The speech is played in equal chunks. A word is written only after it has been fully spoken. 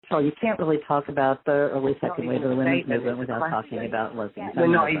all, you can't really talk about the early second wave of the women's movement without talking about lesbian We're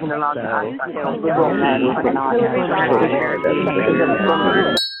not even allowed to ask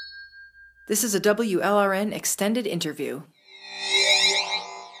This is a WLRN extended interview.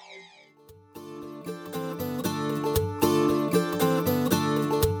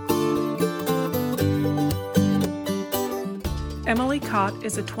 Emily Cott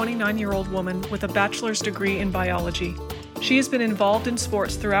is a 29-year-old woman with a bachelor's degree in biology. She has been involved in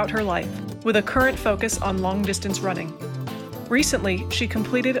sports throughout her life, with a current focus on long-distance running. Recently, she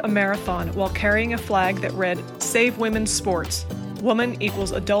completed a marathon while carrying a flag that read, "Save Women's Sports. Woman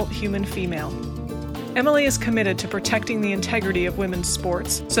equals adult human female." Emily is committed to protecting the integrity of women's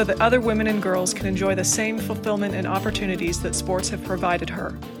sports so that other women and girls can enjoy the same fulfillment and opportunities that sports have provided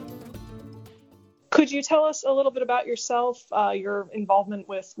her. Could you tell us a little bit about yourself, your involvement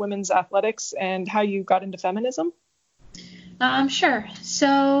with women's athletics, and how you got into feminism? Sure.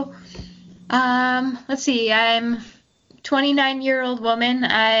 So, let's see. I'm a 29-year-old woman.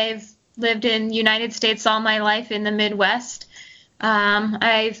 I've lived in the United States all my life in the Midwest.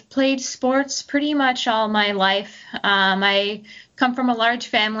 I've played sports pretty much all my life. I come from a large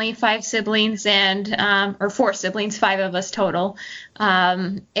family, 5 siblings, or 4 siblings, 5 of us total.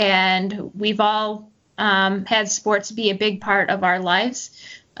 And we've all had sports be a big part of our lives.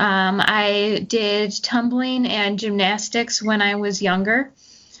 I did tumbling and gymnastics when I was younger.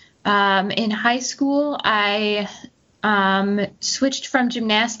 In high school, I switched from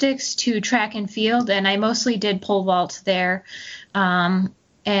gymnastics to track and field, and I mostly did pole vault there. And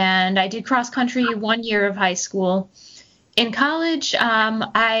I did cross country 1 year of high school. In college,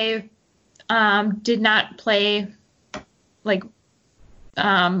 I did not play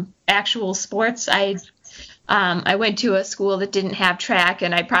actual sports. I went to a school that didn't have track,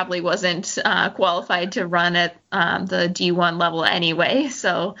 and I probably wasn't qualified to run at the D1 level anyway.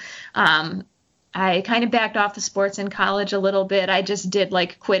 So I kind of backed off the sports in college a little bit. I just did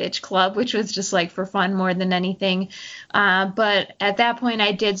Quidditch club, which was just for fun more than anything. But at that point,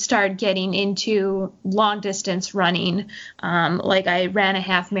 I did start getting into long distance running. I ran a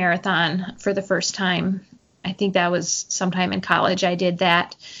half marathon for the first time. I think that was sometime in college I did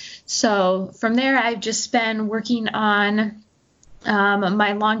that. So from there, I've just been working on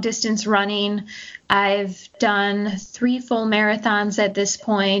my long distance running. I've done 3 full marathons at this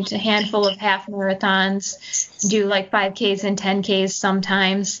point, a handful of half marathons, do 5Ks and 10Ks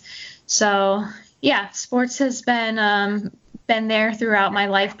sometimes. So yeah, sports has been there throughout my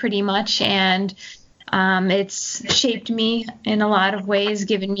life pretty much, and it's shaped me in a lot of ways,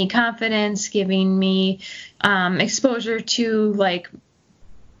 giving me confidence, giving me exposure to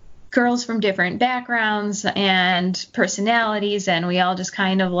girls from different backgrounds and personalities, and we all just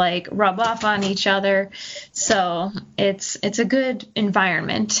kind of rub off on each other. So it's a good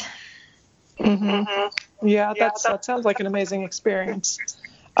environment. Mm-hmm. Yeah, that sounds like an amazing experience.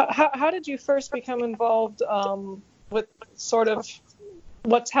 How did you first become involved with sort of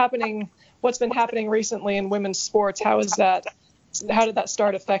what's been happening recently in women's sports? How did that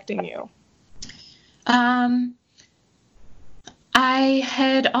start affecting you? I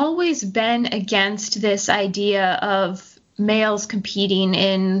had always been against this idea of males competing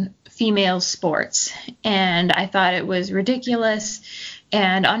in female sports, and I thought it was ridiculous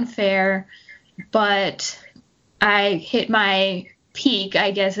and unfair, but I hit my peak,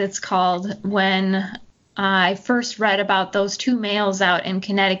 I guess it's called, when I first read about those 2 males out in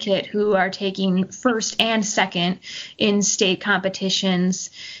Connecticut who are taking first and second in state competitions,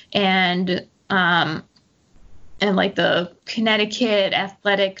 and the Connecticut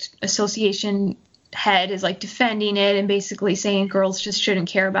Athletic Association head is defending it and basically saying girls just shouldn't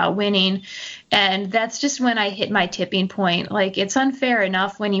care about winning. And that's just when I hit my tipping point. It's unfair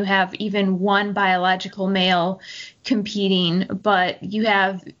enough when you have even one biological male competing, but you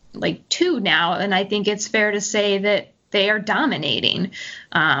have 2 now, and I think it's fair to say that they are dominating.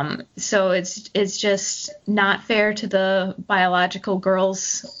 So it's just not fair to the biological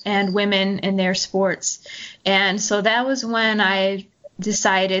girls and women in their sports. And so that was when I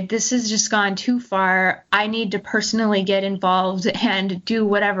decided this has just gone too far. I need to personally get involved and do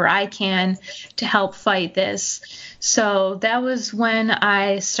whatever I can to help fight this. So that was when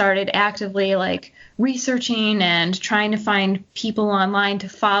I started actively researching and trying to find people online to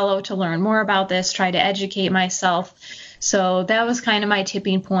follow to learn more about this, try to educate myself. So that was kind of my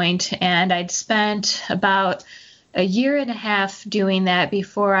tipping point, and I'd spent about a year and a half doing that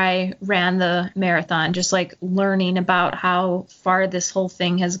before I ran the marathon, just learning about how far this whole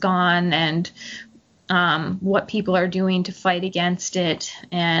thing has gone and what people are doing to fight against it.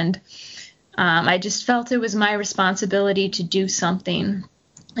 And I just felt it was my responsibility to do something.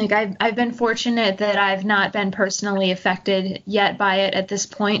 Like I've been fortunate that I've not been personally affected yet by it at this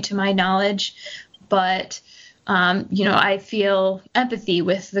point, to my knowledge. But I feel empathy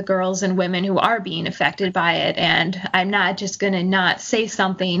with the girls and women who are being affected by it, and I'm not just going to not say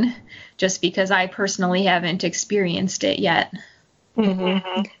something just because I personally haven't experienced it yet.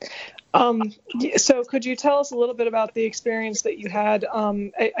 Mm-hmm. So could you tell us a little bit about the experience that you had?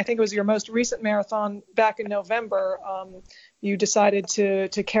 I think it was your most recent marathon back in November. You decided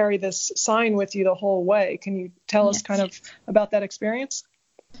to carry this sign with you the whole way. Can you tell us kind of about that experience?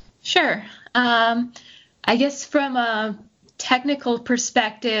 Sure. I guess from a technical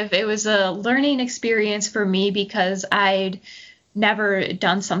perspective, it was a learning experience for me because I'd never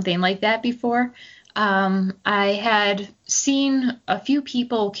done something like that before. I had seen a few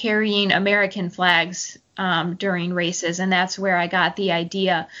people carrying American flags during races, and that's where I got the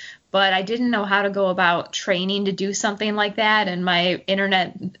idea. But I didn't know how to go about training to do something like that, and my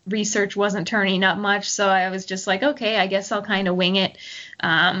internet research wasn't turning up much, so I was just like, okay, I guess I'll kind of wing it.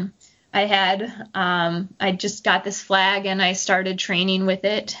 I just got this flag and I started training with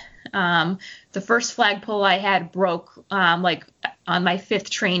it. The first flagpole I had broke like on my 5th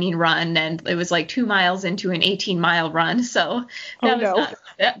training run, and it was like 2 miles into an 18-mile run. So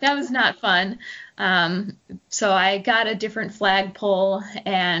that was not fun. So I got a different flagpole,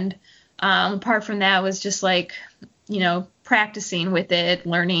 and apart from that was just like, practicing with it,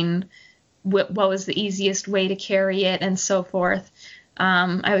 learning what was the easiest way to carry it and so forth.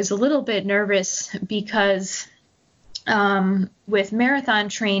 I was a little bit nervous because with marathon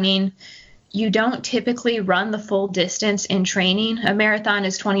training, you don't typically run the full distance in training. A marathon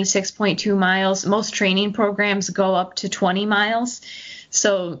is 26.2 miles. Most training programs go up to 20 miles.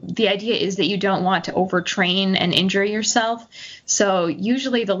 So the idea is that you don't want to overtrain and injure yourself. So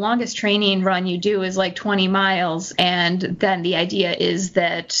usually the longest training run you do is like 20 miles. And then the idea is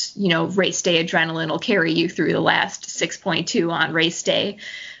that, race day adrenaline will carry you through the last 6.2 on race day.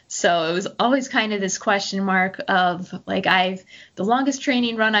 So it was always kind of this question mark of like, the longest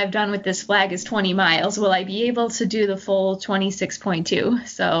training run I've done with this flag is 20 miles. Will I be able to do the full 26.2?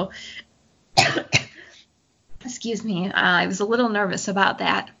 So excuse me, I was a little nervous about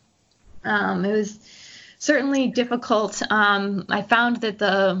that. It was certainly difficult. I found that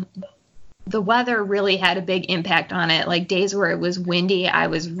the weather really had a big impact on it. Like days where it was windy, I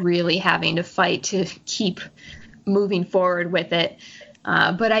was really having to fight to keep moving forward with it.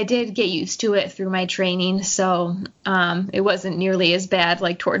 But I did get used to it through my training, so it wasn't nearly as bad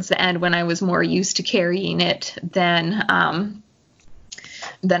like towards the end when I was more used to carrying it than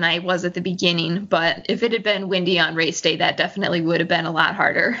I was at the beginning. But if it had been windy on race day, that definitely would have been a lot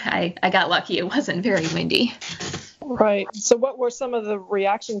harder. I got lucky it wasn't very windy. Right. So what were some of the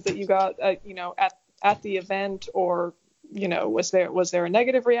reactions that you got, at the event, or, was there a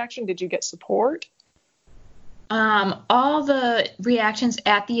negative reaction? Did you get support? All the reactions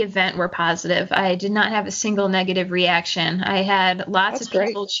at the event were positive. I did not have a single negative reaction. I had lots of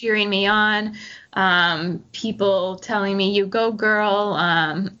people cheering me on, people telling me, "You go, girl,"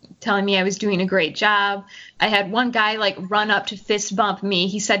 telling me I was doing a great job. I had one guy run up to fist bump me.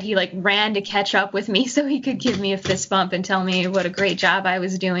 He said he ran to catch up with me so he could give me a fist bump and tell me what a great job I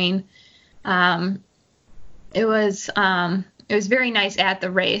was doing. It was very nice at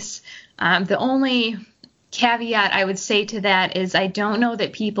the race. The only caveat I would say to that is I don't know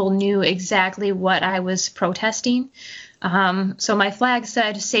that people knew exactly what I was protesting. So my flag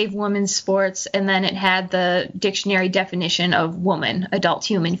said "Save Women's Sports," and then it had the dictionary definition of woman, adult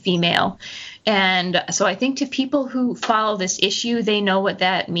human, female. And so I think to people who follow this issue, they know what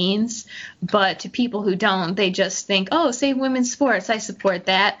that means. But to people who don't, they just think, oh, save women's sports, I support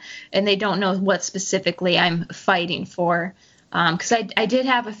that. And they don't know what specifically I'm fighting for. Because I did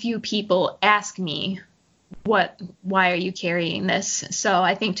have a few people ask me, why are you carrying this? So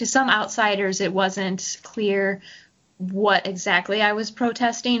I think to some outsiders, it wasn't clear what exactly I was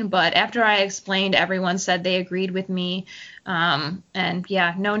protesting, but after I explained, everyone said they agreed with me. And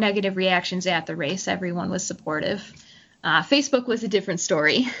yeah, no negative reactions at the race. Everyone was supportive. Facebook was a different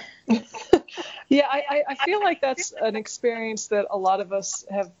story. Yeah, I feel like that's an experience that a lot of us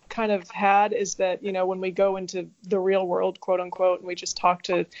have kind of had, is that, when we go into the real world, quote unquote, and we just talk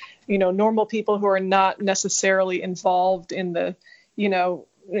to, normal people who are not necessarily involved in the,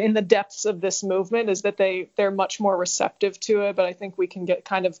 in the depths of this movement, is that they're much more receptive to it. But I think we can get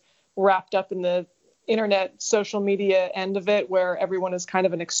kind of wrapped up in the internet, social media end of it, where everyone is kind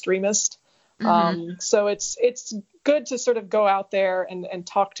of an extremist. Mm-hmm. So it's good to sort of go out there and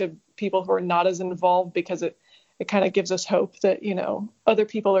talk to people who are not as involved, because it kind of gives us hope that, other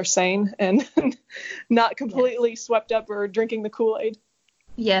people are sane and not completely swept up or drinking the Kool-Aid.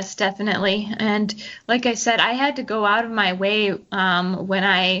 Yes, definitely. And like I said, I had to go out of my way when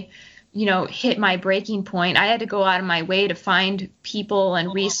I, hit my breaking point. I had to go out of my way to find people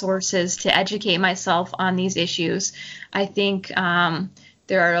and resources to educate myself on these issues. I think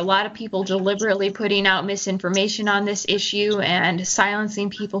there are a lot of people deliberately putting out misinformation on this issue and silencing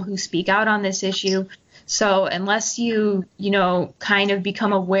people who speak out on this issue. So unless you, kind of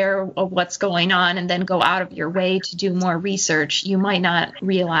become aware of what's going on and then go out of your way to do more research, you might not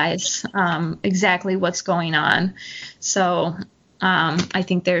realize exactly what's going on. So I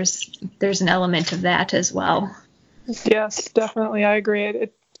think there's an element of that as well. Yes, definitely. I agree.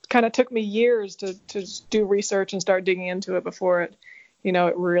 It kind of took me years to do research and start digging into it before it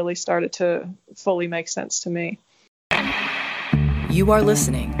really started to fully make sense to me. You are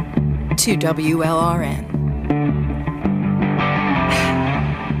listening to WLRN.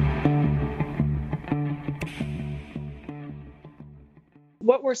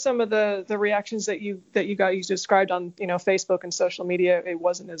 What were some of the reactions that you got? You described on Facebook and social media. It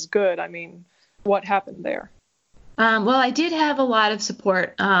wasn't as good. I mean, what happened there? Well, I did have a lot of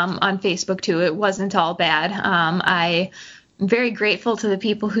support on Facebook too. It wasn't all bad. I'm very grateful to the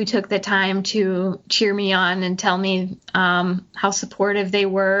people who took the time to cheer me on and tell me how supportive they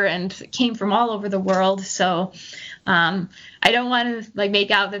were, and came from all over the world. So I don't want to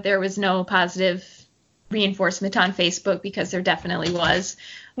make out that there was no positive reinforcement on Facebook, because there definitely was.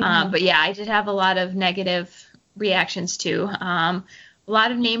 But yeah, I did have a lot of negative reactions too. A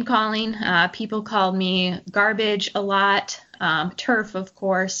lot of name calling. People called me garbage a lot. TERF, of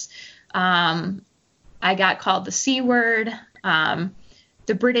course. I got called the C word.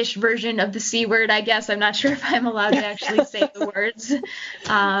 The British version of the C word, I guess. I'm not sure if I'm allowed to actually say the words.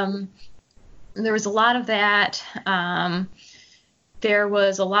 There was a lot of that. There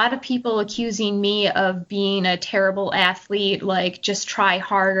was a lot of people accusing me of being a terrible athlete, like just try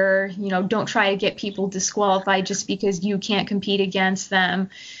harder, don't try to get people disqualified just because you can't compete against them.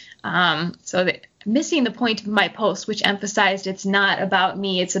 Missing the point of my post, which emphasized it's not about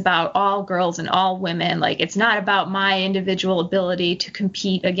me, it's about all girls and all women. Like, it's not about my individual ability to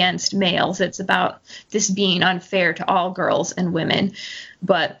compete against males. It's about this being unfair to all girls and women.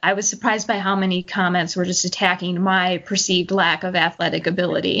 But I was surprised by how many comments were just attacking my perceived lack of athletic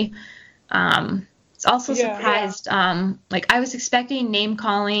ability. It's also surprised, I was expecting name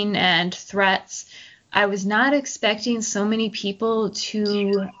calling and threats. I was not expecting so many people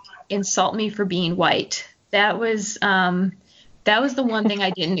to insult me for being white. That was the one thing I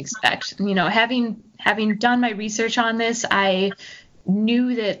didn't expect. Having done my research on this, I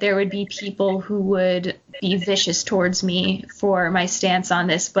knew that there would be people who would be vicious towards me for my stance on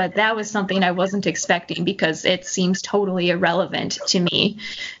this, but that was something I wasn't expecting, because it seems totally irrelevant to me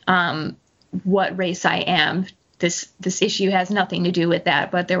what race I am. This issue has nothing to do with that,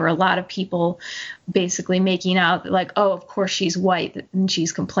 but there were a lot of people basically making out like, oh, of course she's white and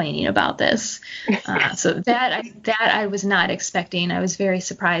she's complaining about this. So that I was not expecting. I was very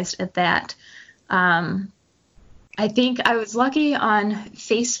surprised at that. I think I was lucky on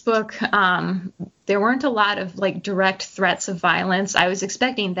Facebook. There weren't a lot of direct threats of violence. I was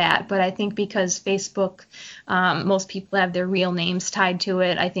expecting that, but I think because Facebook, most people have their real names tied to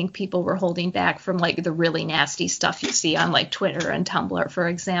it. I think people were holding back from the really nasty stuff you see on Twitter and Tumblr, for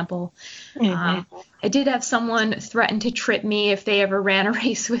example. Mm-hmm. I did have someone threaten to trip me if they ever ran a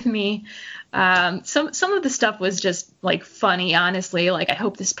race with me. Some of the stuff was just funny, honestly. I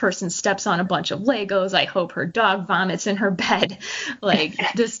hope this person steps on a bunch of Legos. I hope her dog vomits in her bed.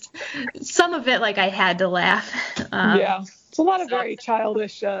 Just some of it, I had to laugh. Yeah, it's a lot of very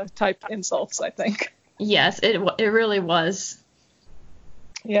childish type insults, I think. Yes, it really was.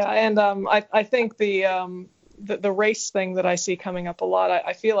 Yeah, and I think the race thing that I see coming up a lot,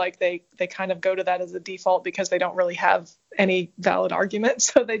 I feel like they kind of go to that as a default because they don't really have any valid argument.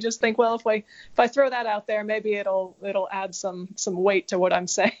 So they just think, well, if I throw that out there, maybe it'll add some weight to what I'm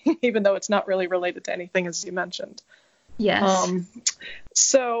saying, even though it's not really related to anything, as you mentioned. Yes.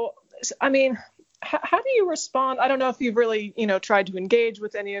 So, I mean, how do you respond? I don't know if you've really, tried to engage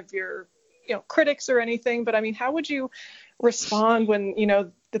with any of your, critics or anything, but I mean, how would you respond when,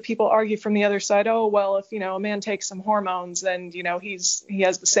 the people argue from the other side, oh, well, if, a man takes some hormones, then, he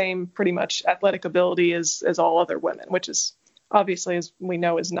has the same pretty much athletic ability as all other women, which is obviously, as we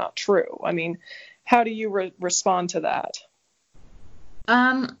know, is not true. I mean, how do you respond to that?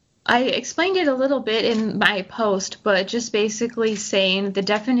 I explained it a little bit in my post, but just basically saying the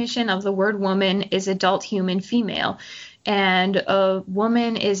definition of the word woman is adult human female. And a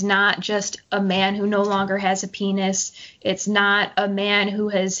woman is not just a man who no longer has a penis. It's not a man who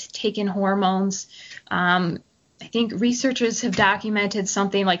has taken hormones. I think researchers have documented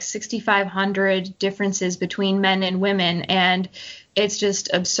something like 6,500 differences between men and women, and it's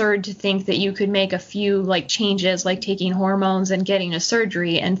just absurd to think that you could make a few like changes, like taking hormones and getting a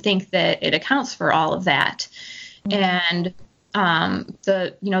surgery, and think that it accounts for all of that. And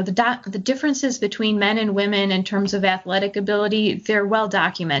the differences between men and women in terms of athletic ability, they're well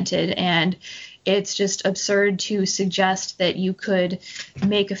documented, and it's just absurd to suggest that you could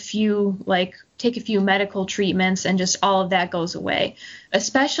take a few medical treatments and just all of that goes away,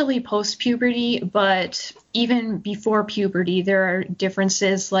 especially post-puberty. But even before puberty, there are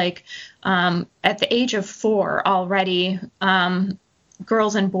differences, like at the age of 4 already,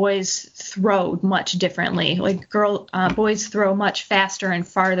 girls and boys throw much differently. Like boys throw much faster and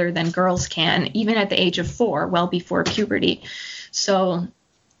farther than girls can, even at the age of 4, well before puberty. So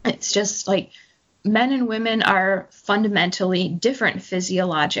it's just like men and women are fundamentally different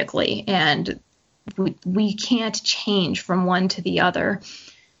physiologically, and we can't change from one to the other.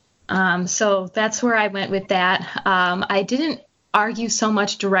 So that's where I went with that. I didn't argue so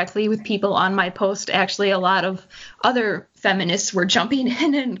much directly with people on my post. Actually, a lot of other feminists were jumping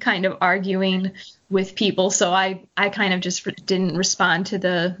in and kind of arguing with people. So I kind of just didn't respond to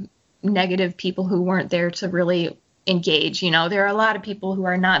the negative people who weren't there to really engage. There are a lot of people who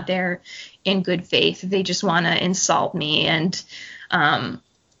are not there in good faith. They just want to insult me, and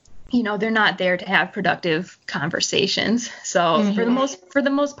they're not there to have productive conversations. So for the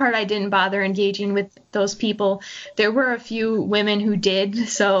most part, I didn't bother engaging with those people. There were a few women who did,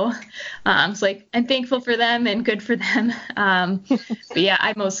 so it's like I'm thankful for them and good for them. But yeah,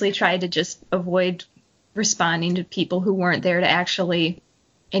 I mostly tried to just avoid responding to people who weren't there to actually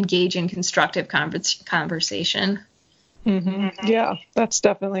engage in constructive conversation. Mm-hmm. Yeah, that's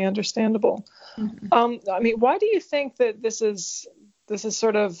definitely understandable. Mm-hmm. Why do you think that this is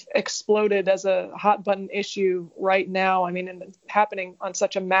sort of exploded as a hot button issue right now? And happening on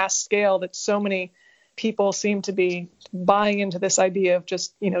such a mass scale that so many people seem to be buying into this idea of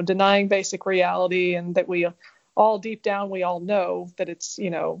just, denying basic reality, and that we all deep down, we all know that it's,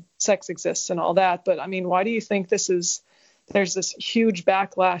 sex exists and all that. But why do you think there's this huge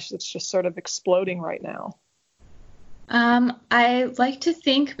backlash that's just sort of exploding right now? I like to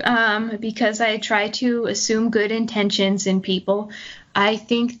think, because I try to assume good intentions in people, I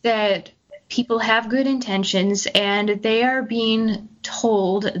think that people have good intentions and they are being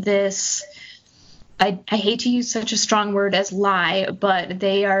told this, I hate to use such a strong word as lie, but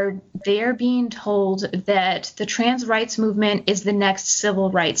they are being told that the trans rights movement is the next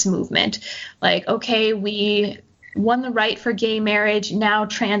civil rights movement. Like, okay, we won the right for gay marriage, now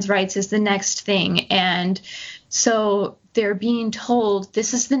trans rights is the next thing. And so they're being told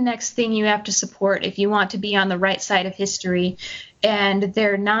this is the next thing you have to support if you want to be on the right side of history. And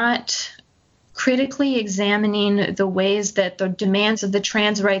they're not critically examining the ways that the demands of the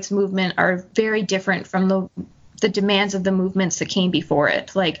trans rights movement are very different from the demands of the movements that came before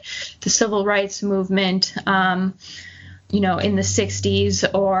it, like the civil rights movement, in the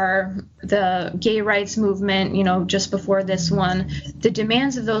 60s, or the gay rights movement, just before this one. The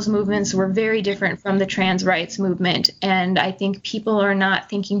demands of those movements were very different from the trans rights movement. And I think people are not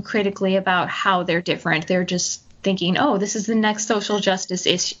thinking critically about how they're different. They're just thinking, oh, this is the next social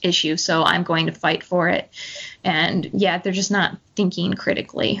justice issue, so I'm going to fight for it. And yeah, they're just not thinking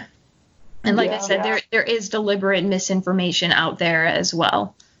critically. And like I said, there is deliberate misinformation out there as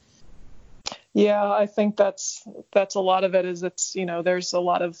well. Yeah, I think that's a lot of it. Is it's there's a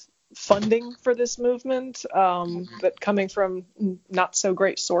lot of funding for this movement that coming from not so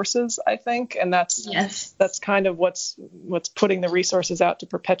great sources, I think, and that's kind of what's putting the resources out to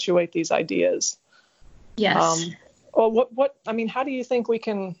perpetuate these ideas. Yes. Well, how do you think we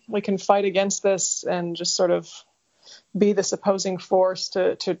can fight against this and just sort of be this opposing force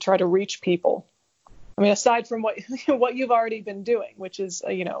to try to reach people? Aside from what you've already been doing, which is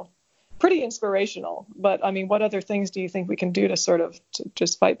pretty inspirational, but what other things do you think we can do to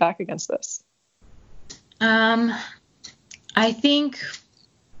just fight back against this? I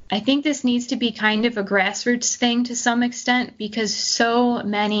think this needs to be kind of a grassroots thing to some extent, because so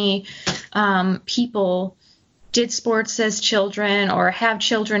many people did sports as children or have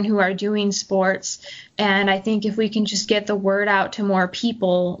children who are doing sports. And I think if we can just get the word out to more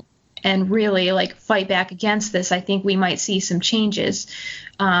people and really fight back against this, I think we might see some changes.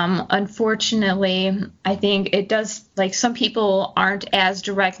 Unfortunately, I think it does, some people aren't as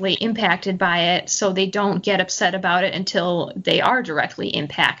directly impacted by it, so they don't get upset about it until they are directly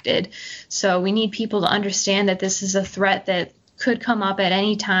impacted. So we need people to understand that this is a threat that could come up at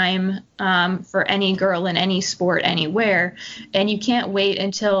any time for any girl in any sport anywhere, and you can't wait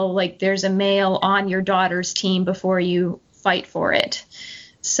until like there's a male on your daughter's team before you fight for it.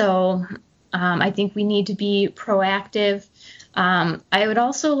 So I think we need to be proactive. I would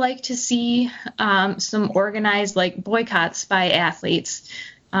also like to see some organized like boycotts by athletes.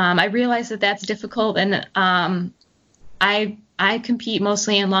 I realize that that's difficult, and I compete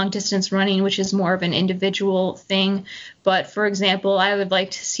mostly in long distance running, which is more of an individual thing. But for example, I would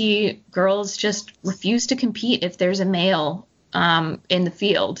like to see girls just refuse to compete if there's a male in the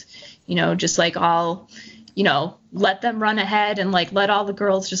field, just like let them run ahead and like let all the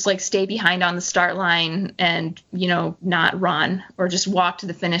girls just like stay behind on the start line and, not run, or just walk to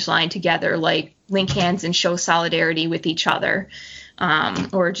the finish line together, like link hands and show solidarity with each other,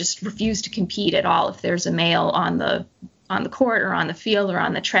 or just refuse to compete at all if there's a male on the court or on the field or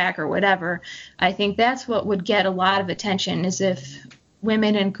on the track or whatever. I think that's what would get a lot of attention, is if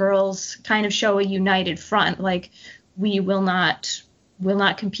women and girls kind of show a united front, like we will not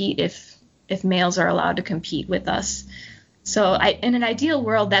compete if males are allowed to compete with us. So in an ideal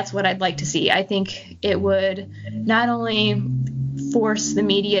world, that's what I'd like to see. I think it would not only force the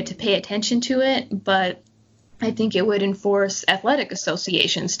media to pay attention to it, but I think it would enforce athletic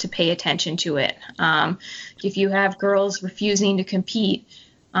associations to pay attention to it. If you have girls refusing to compete,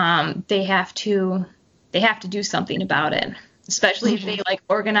 they have to do something about it, especially if they like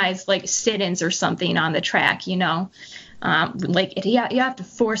organize like sit-ins or something on the track, you have to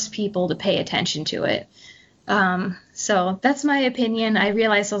force people to pay attention to it. So that's my opinion. I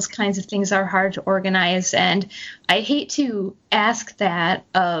realize those kinds of things are hard to organize, and I hate to ask that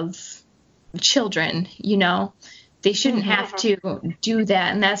of children, they shouldn't have to do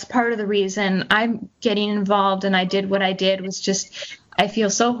that. And that's part of the reason I'm getting involved. And I did what I did was just, I feel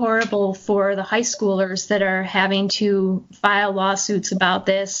so horrible for the high schoolers that are having to file lawsuits about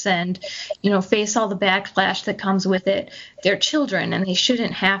this and, face all the backlash that comes with it. They're children and they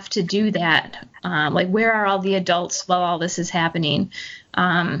shouldn't have to do that. Where are all the adults while all this is happening?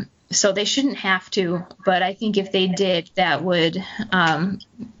 So they shouldn't have to, but I think if they did, that would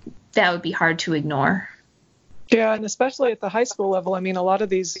be hard to ignore. Yeah, and especially at the high school level, a lot of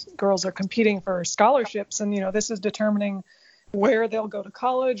these girls are competing for scholarships, and this is determining where they'll go to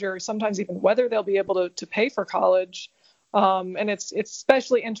college, or sometimes even whether they'll be able to pay for college. And it's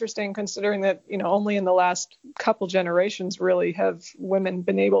especially interesting considering that only in the last couple generations really have women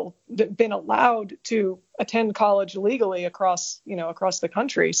been allowed to attend college legally across the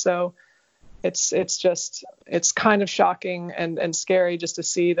country. So it's kind of shocking and scary just to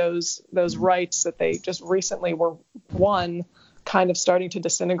see those rights that they just recently were won kind of starting to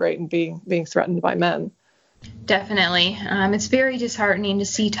disintegrate and being threatened by men. Definitely. It's very disheartening to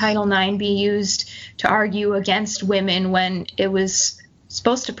see Title IX be used to argue against women when it was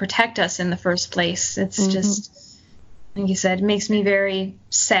supposed to protect us in the first place. It's just, like you said, it makes me very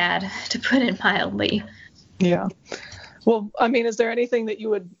sad, to put it mildly. Yeah. Well, is there anything that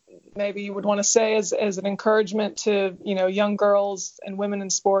you would want to say as an encouragement to, young girls and women in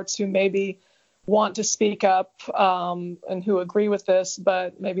sports who maybe want to speak up and who agree with this,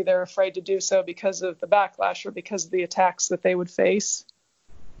 but maybe they're afraid to do so because of the backlash or because of the attacks that they would face?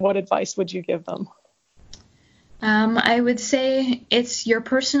 What advice would you give them? I would say it's your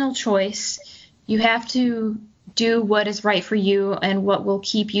personal choice. You have to do what is right for you and what will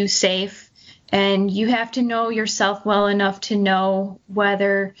keep you safe. And you have to know yourself well enough to know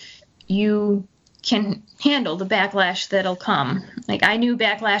whether you can handle the backlash that'll come. Like, I knew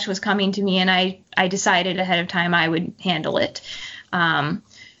backlash was coming to me, and I decided ahead of time I would handle it.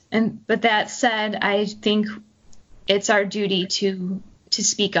 But that said, I think it's our duty to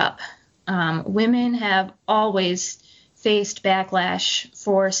speak up. Women have always faced backlash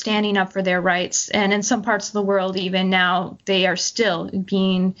for standing up for their rights, and in some parts of the world, even now, they are still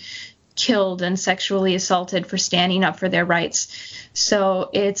being killed and sexually assaulted for standing up for their rights. So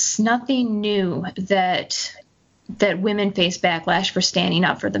it's nothing new that women face backlash for standing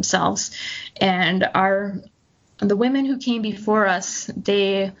up for themselves. And the women who came before us,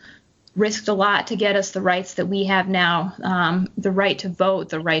 they risked a lot to get us the rights that we have now, the right to vote,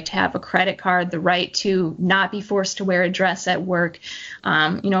 the right to have a credit card, the right to not be forced to wear a dress at work.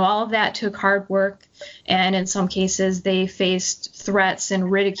 All of that took hard work, and in some cases they faced threats and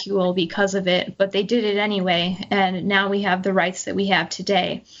ridicule because of it, but they did it anyway, and now we have the rights that we have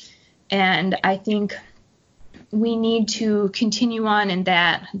today. And I think we need to continue on in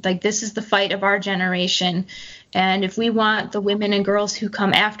that. Like, this is the fight of our generation. And if we want the women and girls who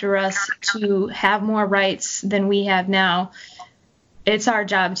come after us to have more rights than we have now, it's our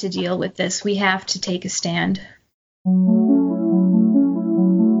job to deal with this. We have to take a stand.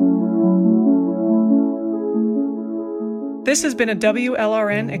 This has been a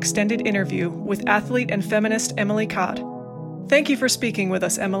WLRN extended interview with athlete and feminist Emily Codd. Thank you for speaking with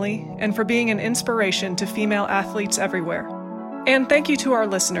us, Emily, and for being an inspiration to female athletes everywhere. And thank you to our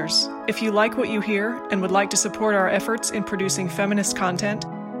listeners. If you like what you hear and would like to support our efforts in producing feminist content,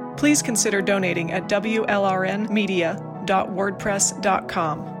 please consider donating at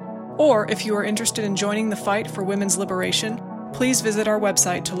wlrnmedia.wordpress.com. Or if you are interested in joining the fight for women's liberation, please visit our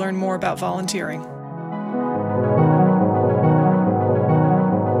website to learn more about volunteering.